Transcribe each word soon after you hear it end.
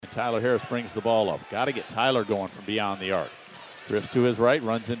Tyler Harris brings the ball up. Got to get Tyler going from beyond the arc. Drifts to his right,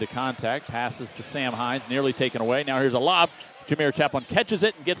 runs into contact, passes to Sam Hines, nearly taken away. Now here's a lob. Jameer Chaplin catches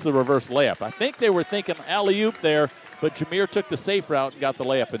it and gets the reverse layup. I think they were thinking alley-oop there, but Jameer took the safe route and got the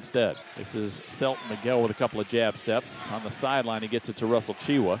layup instead. This is Selton Miguel with a couple of jab steps. On the sideline, he gets it to Russell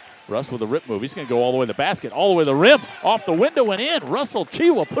Chiwa. Russ with a rip move. He's going to go all the way to the basket, all the way to the rim, off the window and in. Russell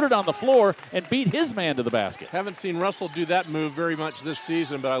Chiwa put it on the floor and beat his man to the basket. Haven't seen Russell do that move very much this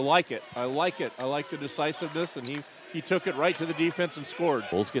season, but I like it. I like it. I like the decisiveness, and he took it right to the defense and scored.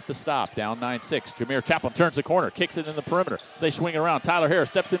 Bulls get the stop, down 9-6. Jameer Chaplin turns the corner, kicks it in the perimeter. They swing it around. Tyler Harris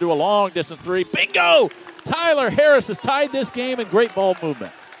steps into a long-distance three. Bingo! Tyler Harris has tied this game in great ball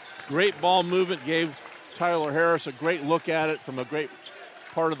movement. Great ball movement gave Tyler Harris a great look at it from a great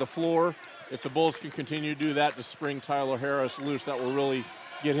part of the floor. If the Bulls can continue to do that to spring Tyler Harris loose, that will really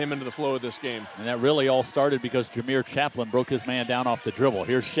get him into the flow of this game. And that really all started because Jameer Chaplin broke his man down off the dribble.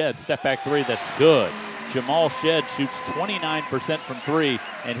 Here's Shed, step back three, that's good. Jamal Shed shoots 29% from three,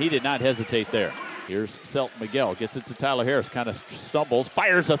 and he did not hesitate there. Here's Selton Miguel, gets it to Tyler Harris, kind of stumbles,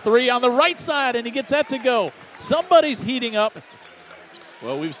 fires a three on the right side, and he gets that to go. Somebody's heating up.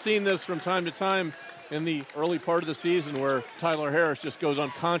 Well, we've seen this from time to time in the early part of the season where Tyler Harris just goes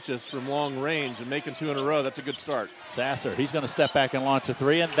unconscious from long range, and making two in a row, that's a good start. Sasser, he's going to step back and launch a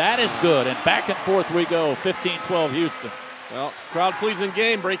three, and that is good. And back and forth we go, 15-12 Houston. Well, crowd pleasing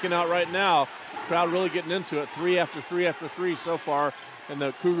game breaking out right now. Crowd really getting into it, three after three after three so far, and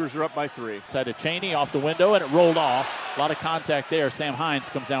the Cougars are up by three. Side to Chaney off the window, and it rolled off. A lot of contact there. Sam Hines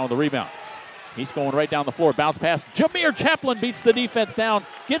comes down with the rebound. He's going right down the floor. Bounce pass. Jameer Chaplin beats the defense down,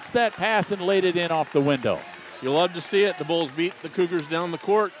 gets that pass and laid it in off the window. You love to see it. The Bulls beat the Cougars down the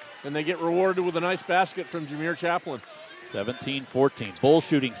court, and they get rewarded with a nice basket from Jameer Chaplin. 17-14. Bulls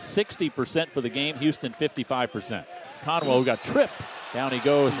shooting 60% for the game. Houston 55%. Conwell got tripped. Down he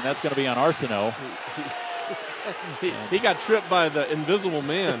goes, and that's going to be on Arsenault. He got tripped by the invisible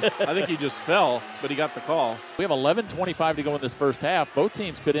man. I think he just fell, but he got the call. We have 11:25 to go in this first half. Both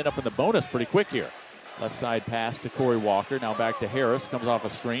teams could end up in the bonus pretty quick here. Left side pass to Corey Walker. Now back to Harris. Comes off a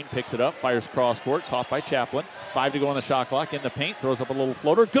screen, picks it up, fires cross court, caught by Chaplin. 5 to go on the shot clock. In the paint, throws up a little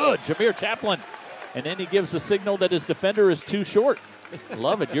floater. Good, Jameer Chaplin. And then he gives the signal that his defender is too short.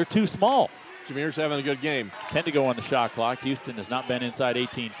 Love it, you're too small. Jameer's having a good game. 10 to go on the shot clock. Houston has not been inside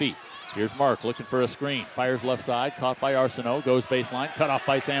 18 feet. Here's Mark looking for a screen. Fires left side, caught by Arsenault. Goes baseline, cut off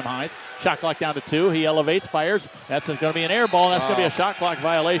by Sam Hines. Shot clock down to 2. He elevates, fires. That's going to be an air ball, and that's going to be a shot clock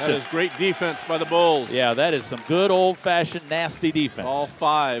violation. That is great defense by the Bulls. Yeah, that is some good old-fashioned nasty defense. All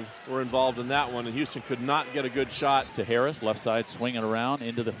 5 were involved in that one, and Houston could not get a good shot. To Harris, left side swinging around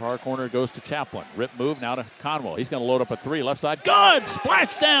into the far corner, goes to Chaplin. Rip move now to Conwell. He's going to load up a 3, left side. Good!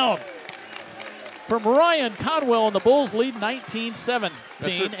 Splash down! From Ryan Conwell, and the Bulls lead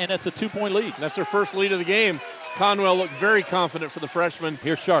 19-17, and it's a 2-point lead. That's their first lead of the game. Conwell looked very confident for the freshman.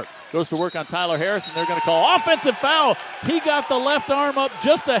 Here's Sharp. Goes to work on Tyler Harris, and they're going to call offensive foul. He got the left arm up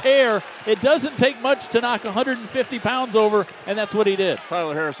just a hair. It doesn't take much to knock 150 pounds over, and that's what he did.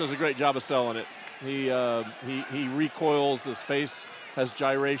 Tyler Harris does a great job of selling it. He recoils. His face has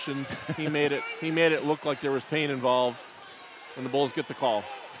gyrations. He made it look like there was pain involved, and the Bulls get the call.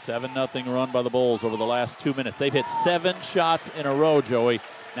 7-0 run by the Bulls over the last 2 minutes. They've hit 7 shots in a row, Joey,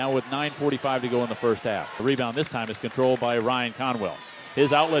 now with 9:45 to go in the first half. The rebound this time is controlled by Ryan Conwell.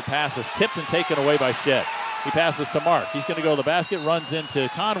 His outlet pass is tipped and taken away by Shed. He passes to Mark. He's going to go to the basket, runs into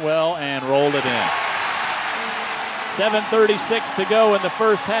Conwell, and rolled it in. 7:36 to go in the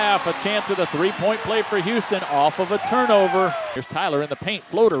first half. A chance at a 3-point play for Houston off of a turnover. Here's Tyler in the paint.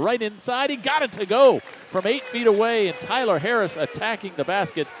 Floater right inside. He got it to go from 8 feet away, and Tyler Harris attacking the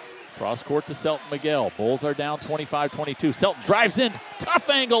basket. Cross court to Selton Miguel. Bulls are down 25-22. Selton drives in. Tough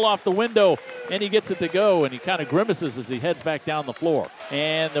angle off the window, and he gets it to go, and he kind of grimaces as he heads back down the floor.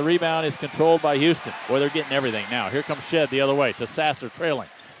 And the rebound is controlled by Houston. Boy, they're getting everything now. Here comes Shed the other way to Sasser trailing.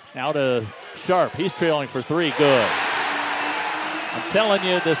 Now to Sharp. He's trailing for 3. Good. I'm telling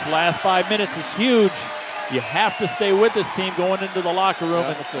you, this last 5 minutes is huge. You have to stay with this team going into the locker room.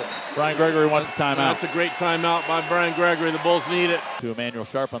 Yeah, and Brian Gregory wants a timeout. That's a great timeout by Brian Gregory. The Bulls need it. To Emmanuel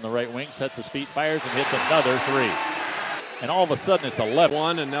Sharp on the right wing, sets his feet, fires, and hits another 3. And all of a sudden, it's 11.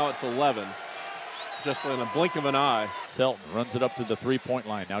 1, and now it's 11. Just in a blink of an eye. Selton runs it up to the 3-point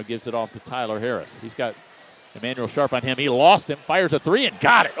line. Now gives it off to Tyler Harris. He's got Emmanuel Sharp on him. He lost him, fires a 3, and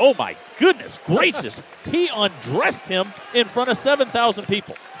got it. Oh, my goodness gracious. He undressed him in front of 7,000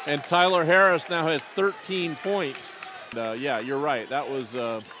 people. And Tyler Harris now has 13 points. Yeah, you're right. That was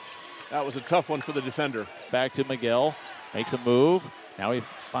a tough one for the defender. Back to Miguel. Makes a move. Now he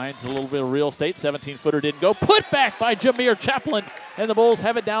finds a little bit of real estate. 17-footer didn't go. Put back by Jameer Chaplin, and the Bulls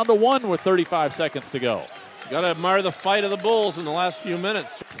have it down to 1 with 35 seconds to go. Got to admire the fight of the Bulls in the last few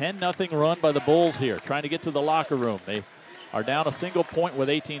minutes. 10-0 run by the Bulls here, trying to get to the locker room. They are down a single point with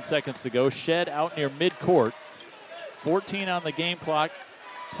 18 seconds to go. Shed out near midcourt. 14 on the game clock,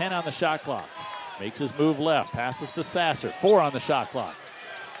 10 on the shot clock. Makes his move left, passes to Sasser. 4 on the shot clock.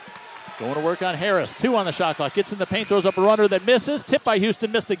 Going to work on Harris. 2 on the shot clock. Gets in the paint, throws up a runner that misses. Tip by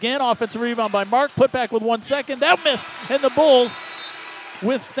Houston, missed again. Offensive rebound by Mark. Put back with 1 second. That missed. And the Bulls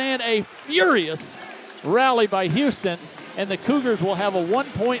withstand a furious rally by Houston. And the Cougars will have a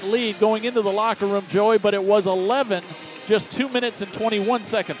 1-point lead going into the locker room, Joey, but it was 11 just 2 minutes and 21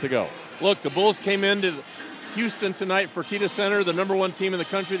 seconds ago. Look, the Bulls came into Houston tonight for Fertitta Center, the #1 team in the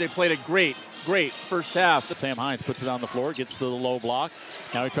country. They played a great first half. Sam Hines puts it on the floor, gets to the low block.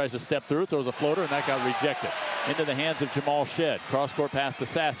 Now he tries to step through, throws a floater, and that got rejected. Into the hands of Jamal Shed. Cross-court pass to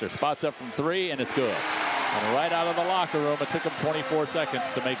Sasser. Spots up from 3, and it's good. And right out of the locker room, it took him 24 seconds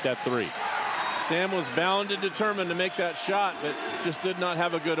to make that 3. Sam was bound and determined to make that shot, but just did not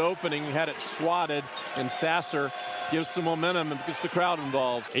have a good opening. He had it swatted, and Sasser gives some momentum and gets the crowd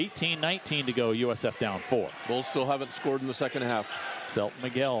involved. 18-19 to go. USF down 4. Bulls still haven't scored in the second half. Selton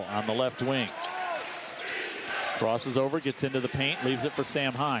Miguel on the left wing. Crosses over, gets into the paint, leaves it for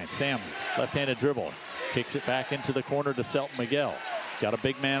Sam Hines. Sam, left-handed dribble. Kicks it back into the corner to Selton Miguel. Got a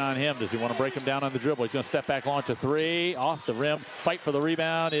big man on him. Does he want to break him down on the dribble? He's going to step back, launch a 3. Off the rim. Fight for the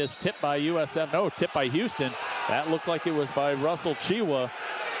rebound is tipped by USF. No, tipped by Houston. That looked like it was by Russell Chiwa.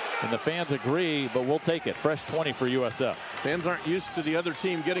 And the fans agree, but we'll take it. Fresh 20 for USF. Fans aren't used to the other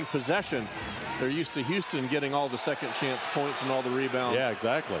team getting possession. They're used to Houston getting all the second chance points and all the rebounds. Yeah,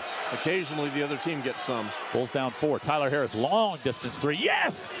 exactly. Occasionally the other team gets some. Bulls down 4. Tyler Harris, long distance 3.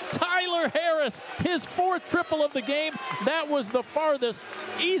 Yes! Tyler Harris, his 4th triple of the game. That was the farthest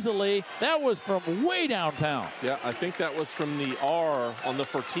easily. That was from way downtown. Yeah, I think that was from the R on the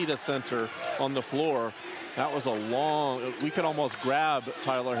Fertitta Center on the floor. That was a long, we could almost grab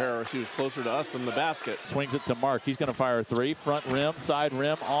Tyler Harris. He was closer to us than the basket. Swings it to Mark. He's going to fire a 3. Front rim, side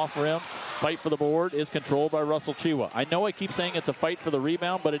rim, off rim. Fight for the board is controlled by Russell Chiwa. I know I keep saying it's a fight for the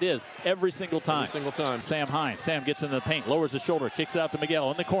rebound, but it is every single time. Every single time. Sam Hines. Sam gets into the paint, lowers his shoulder, kicks it out to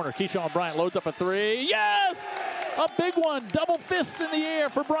Miguel in the corner. Keyshawn Bryant loads up a 3. Yes! A big one. Double fists in the air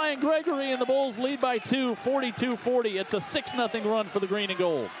for Brian Gregory, and the Bulls lead by 2, 42-40. It's a 6-0 run for the green and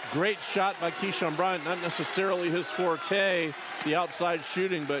gold. Great shot by Keyshawn Bryant. Not necessarily his forte, the outside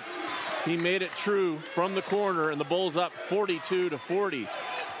shooting, but he made it true from the corner, and the Bulls up 42-40.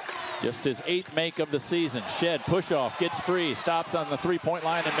 Just his 8th make of the season. Shed, push off, gets free, stops on the 3-point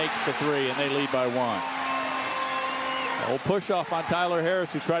line and makes the 3, and they lead by 1. Old push off on Tyler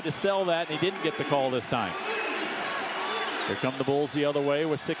Harris, who tried to sell that, and he didn't get the call this time. Here come the Bulls the other way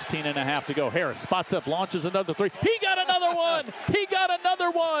with 16.5 to go. Harris spots up, launches another 3. He got another one. He got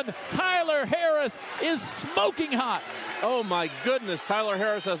another one. Tyler Harris is smoking hot. Oh my goodness, Tyler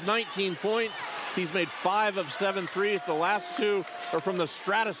Harris has 19 points. He's made 5 of 7 threes. The last 2 are from the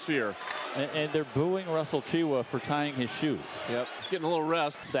stratosphere. And they're booing Russell Chiwa for tying his shoes. Yep, getting a little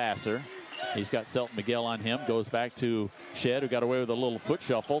rest. Sasser. He's got Selton Miguel on him. Goes back to Shed, who got away with a little foot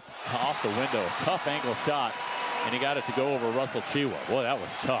shuffle. Off the window. Tough angle shot. And he got it to go over Russell Chiwa. Boy, that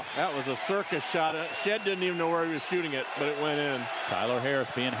was tough. That was a circus shot. Shed didn't even know where he was shooting it, but it went in. Tyler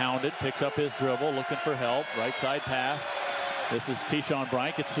Harris being hounded. Picks up his dribble, looking for help. Right side pass. This is Keyshawn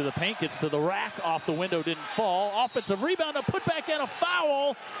Bryant. Gets to the paint, gets to the rack. Off the window, didn't fall. Offensive rebound, a putback and a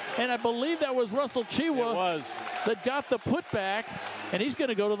foul. And I believe that was Russell Chiwa that got the putback. And he's going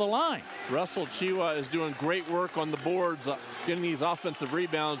to go to the line. Russell Chiwa is doing great work on the boards, getting these offensive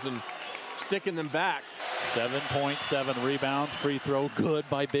rebounds and sticking them back. 7.7 rebounds, free throw good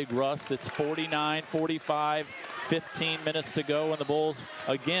by Big Russ. It's 49-45, 15 minutes to go, and the Bulls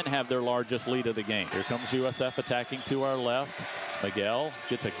again have their largest lead of the game. Here comes USF attacking to our left. Miguel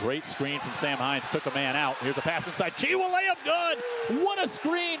gets a great screen from Sam Hines, took a man out. Here's a pass inside. Chiwa layup good. What a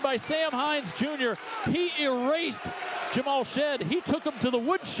screen by Sam Hines Jr. He erased Jamal Shed. He took him to the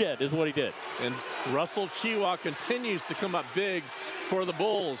woodshed is what he did. And Russell Chiwa continues to come up big for the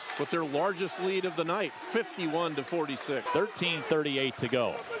Bulls with their largest lead of the night, 51-46. 13:38 to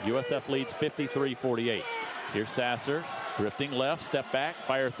go. USF leads 53-48. Here's Sasser, drifting left, step back,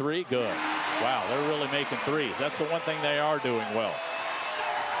 fire 3, good. Wow, they're really making threes. That's the one thing they are doing well.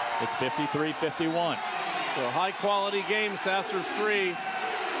 It's 53-51. So a high quality game. Sasser's 3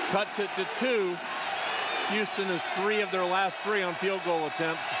 cuts it to 2. Houston is 3 of their last 3 on field goal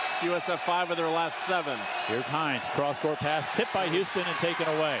attempts. USF 5 of their last 7. Here's Hines, cross-court pass, tipped by Houston and taken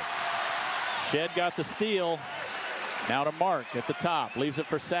away. Shed got the steal. Now to Mark at the top. Leaves it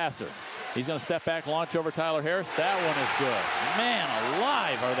for Sasser. He's going to step back, launch over Tyler Harris. That one is good. Man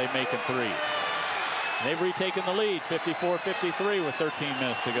alive, are they making threes. They've retaken the lead, 54-53 with 13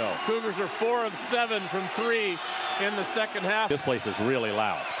 minutes to go. Cougars are 4 of 7 from 3 in the second half. This place is really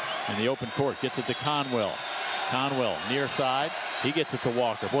loud. In the open court, gets it to Conwell. Conwell near side. He gets it to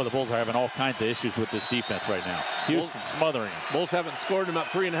Walker. Boy, the Bulls are having all kinds of issues with this defense right now. Houston smothering him. Bulls haven't scored in about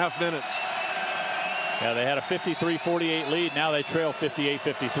 3.5 minutes. Yeah, they had a 53-48 lead. Now they trail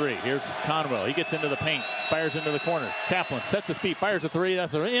 58-53. Here's Conwell. He gets into the paint, fires into the corner. Chaplin sets his feet, fires a three.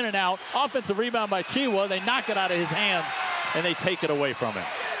 That's an in and out. Offensive rebound by Chiwa. They knock it out of his hands, and they take it away from him.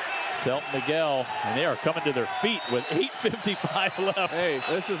 Selton Miguel, and they are coming to their feet with 8:55 left. Hey,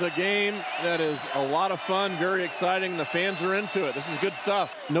 this is a game that is a lot of fun, very exciting. The fans are into it. This is good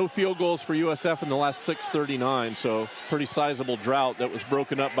stuff. No field goals for USF in the last 6:39, so pretty sizable drought that was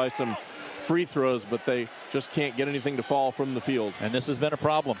broken up by some free throws, but they just can't get anything to fall from the field. And this has been a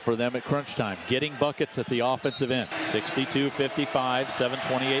problem for them at crunch time, getting buckets at the offensive end. 62-55,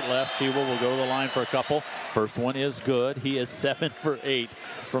 7:28 left. Chiwa will go to the line for a couple. First one is good. He is 7 for 8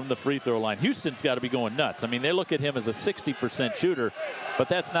 from the free throw line. Houston's got to be going nuts. I mean, they look at him as a 60% shooter, but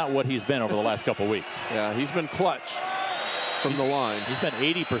that's not what he's been over the last couple weeks. Yeah, he's been clutch from the line. He's been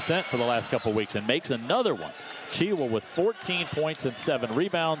 80% for the last couple weeks and makes another one. Chiwa with 14 points and 7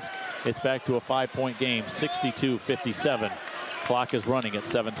 rebounds. It's back to a 5-point game, 62-57. Clock is running at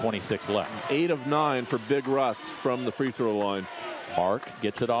 7:26 left. 8 of 9 for Big Russ from the free throw line. Mark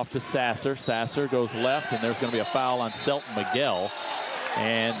gets it off to Sasser. Sasser goes left, and there's going to be a foul on Selton Miguel.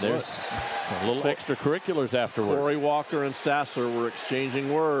 And there's some little extracurriculars afterward. Corey Walker and Sasser were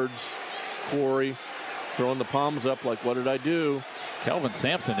exchanging words. Corey throwing the palms up like, what did I do? Kelvin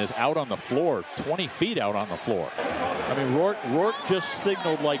Sampson is out on the floor, 20 feet out on the floor. I mean, Rourke just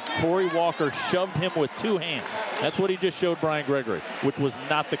signaled like Corey Walker shoved him with 2 hands. That's what he just showed Brian Gregory, which was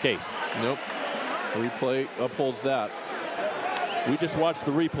not the case. Nope. Replay upholds that. We just watched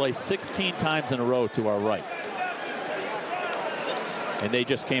the replay 16 times in a row to our right. And they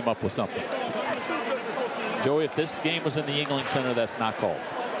just came up with something. Joey, if this game was in the Yuengling Center, that's not called.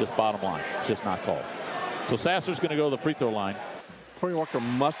 Just bottom line. It's just not called. So Sasser's going to go to the free throw line. Corey Walker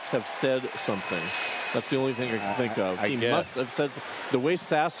must have said something. That's the only thing I can think of. He must have said the way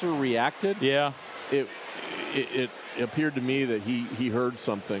Sasser reacted. Yeah. It appeared to me that he heard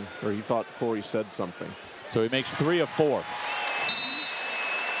something, or he thought Corey said something. So he makes 3 of 4.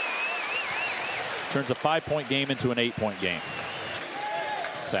 Turns a 5-point game into an 8-point game.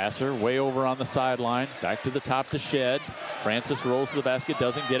 Sasser way over on the sideline. Back to the top to Shed. Francis rolls to the basket,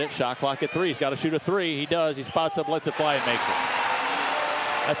 doesn't get it. Shot clock at 3. He's got to shoot a 3. He does. He spots up, lets it fly, and makes it.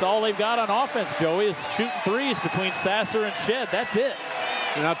 That's all they've got on offense, Joey, is shooting threes between Sasser and Shed. That's it.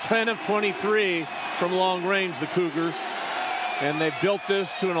 Now 10 of 23 from long range, the Cougars. And they've built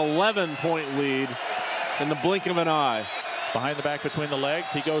this to an 11-point lead in the blink of an eye. Behind the back between the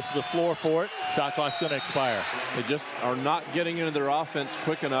legs. He goes to the floor for it. Shot clock's going to expire. They just are not getting into their offense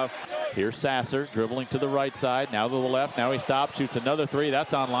quick enough. Here's Sasser dribbling to the right side. Now to the left. Now he stops, shoots another 3.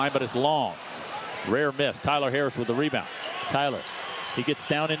 That's on line, but it's long. Rare miss. Tyler Harris with the rebound. Tyler, he gets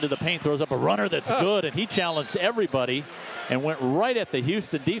down into the paint, throws up a runner that's good, and he challenged everybody and went right at the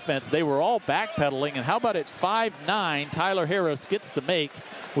Houston defense. They were all backpedaling, and how about at 5'9", Tyler Harris gets the make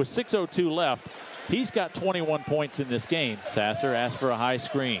with 6:02 left. He's got 21 points in this game. Sasser asks for a high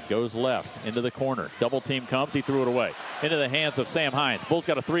screen, goes left into the corner. Double team comes, he threw it away. Into the hands of Sam Hines. Bulls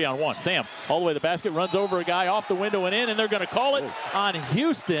got a 3-on-1. Sam all the way to the basket, runs over a guy off the window and in, and they're going to call it on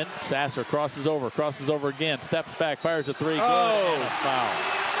Houston. Sasser crosses over again, steps back, fires a 3. Good, and a foul.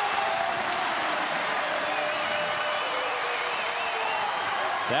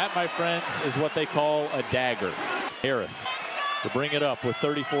 That, my friends, is what they call a dagger. Harris to bring it up with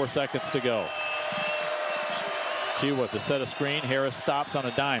 34 seconds to go. Chiwa to set a screen. Harris stops on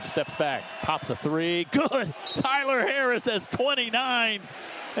a dime, steps back, pops a 3. Good. Tyler Harris has 29.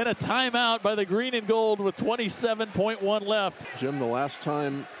 And a timeout by the green and gold with 27.1 left. Jim, the last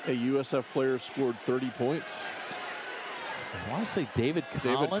time a USF player scored 30 points? I want to say David Collins.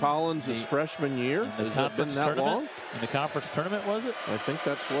 David Collins' his freshman year. Has it been that long? In the conference tournament, was it? I think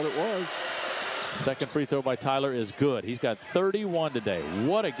that's what it was. Second free throw by Tyler is good. He's got 31 today.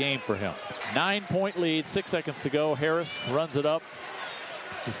 What a game for him. 9-point lead, 6 seconds to go. Harris runs it up.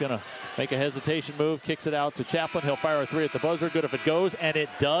 He's going to make a hesitation move, kicks it out to Chaplin. He'll fire a 3 at the buzzer. Good if it goes, and it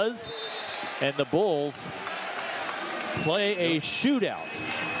does. And the Bulls play a shootout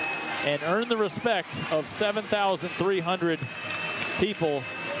and earn the respect of 7,300 people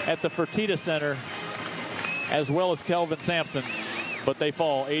at the Fertitta Center, as well as Kelvin Sampson. But they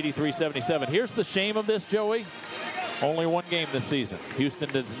fall 83-77. Here's the shame of this, Joey. Only one game this season. Houston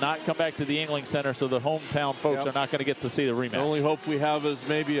does not come back to the Yuengling Center, so the hometown folks are not going to get to see the rematch. The only hope we have is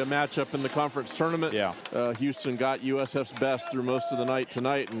maybe a matchup in the conference tournament. Yeah. Houston got USF's best through most of the night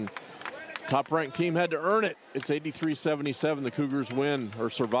tonight, and top-ranked team had to earn it. It's 83-77. The Cougars win, or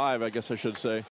survive, I guess I should say.